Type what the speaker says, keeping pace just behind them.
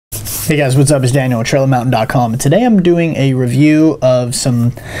Hey guys, what's up? It's Daniel at trailofmountain.com. Today I'm doing a review of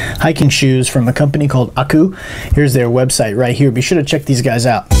some hiking shoes from a company called Aku. Here's their website right here. Be sure to check these guys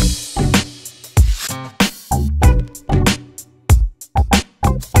out.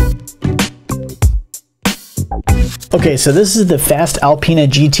 Okay, so this is the Fastalpina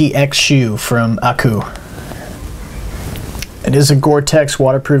GTX shoe from Aku. It is a Gore TEX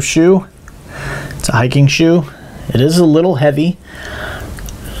waterproof shoe. It's a hiking shoe. It is a little heavy,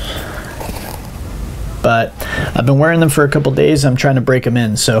 but I've been wearing them for a couple days. I'm trying to break them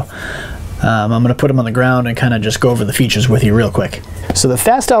in, so I'm going to put them on the ground and kind of just go over the features with you real quick. So the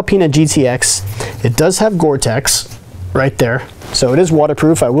Fastalpina GTX, it does have Gore TEX right there, so it is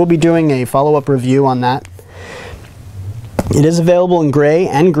waterproof. I will be doing a follow-up review on that. It is available in gray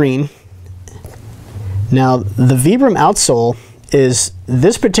and green. Now the Vibram outsole is,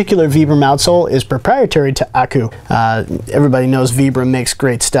 this particular Vibram outsole is proprietary to Aku. Everybody knows Vibram makes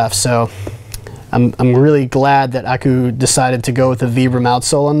great stuff, so I'm really glad that Aku decided to go with the Vibram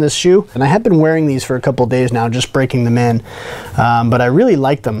outsole on this shoe. And I have been wearing these for a couple days now, just breaking them in, but I really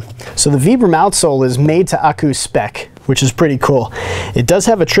like them. So the Vibram outsole is made to Aku spec, which is pretty cool. It does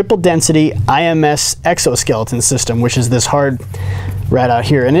have a triple density IMS exoskeleton system, which is this hard right out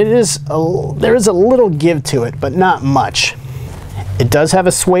here. And it is there is a little give to it, but not much. It does have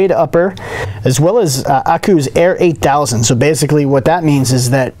a suede upper, as well as Aku's Air 8000. So basically what that means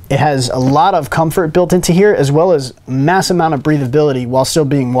is that it has a lot of comfort built into here, as well as a mass amount of breathability while still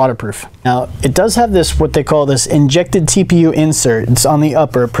being waterproof. Now, it does have this, what they call this injected TPU insert. It's on the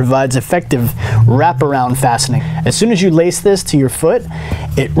upper. It provides effective wraparound fastening. As soon as you lace this to your foot,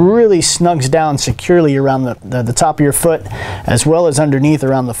 it really snugs down securely around the top of your foot, as well as underneath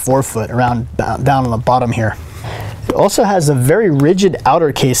around the forefoot, around down on the bottom here. It also has a very rigid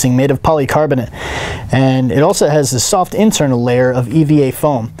outer casing made of polycarbonate, and it also has a soft internal layer of EVA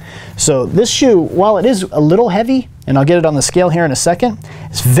foam. So this shoe, while it is a little heavy, and I'll get it on the scale here in a second,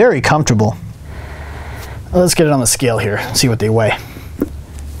 it's very comfortable. Let's get it on the scale here and see what they weigh.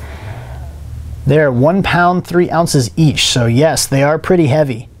 They're 1 pound 3 ounces each, so yes, they are pretty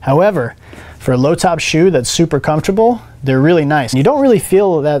heavy. However, for a low top shoe that's super comfortable, they're really nice. You don't really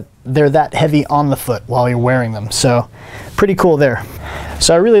feel that they're that heavy on the foot while you're wearing them, so pretty cool there.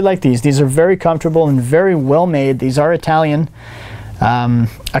 So I really like these. These are very comfortable and very well made. These are Italian.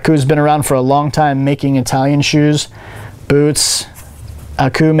 Aku's been around for a long time making Italian shoes, boots.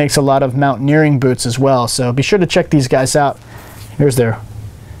 Aku makes a lot of mountaineering boots as well, so be sure to check these guys out. Here's their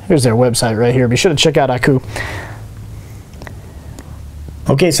website right here. Be sure to check out Aku.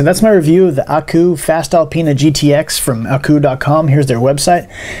 Okay, so that's my review of the Aku Fastalpina GTX from Aku.com. Here's their website.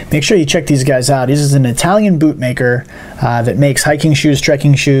 Make sure you check these guys out. This is an Italian boot maker that makes hiking shoes,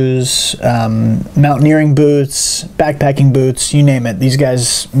 trekking shoes, mountaineering boots, backpacking boots, you name it. These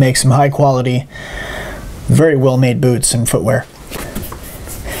guys make some high quality, very well made boots and footwear.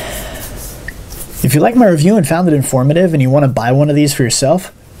 If you like my review and found it informative and you want to buy one of these for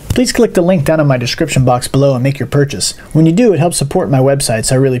yourself, please click the link down in my description box below and make your purchase. When you do, it helps support my website,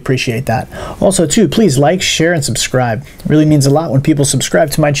 so I really appreciate that. Also, too, please like, share, and subscribe. It really means a lot when people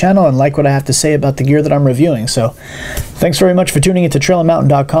subscribe to my channel and like what I have to say about the gear that I'm reviewing. So, thanks very much for tuning into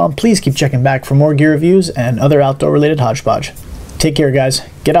trailofmountain.com. Please keep checking back for more gear reviews and other outdoor-related hodgepodge. Take care, guys.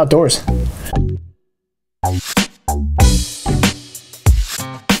 Get outdoors.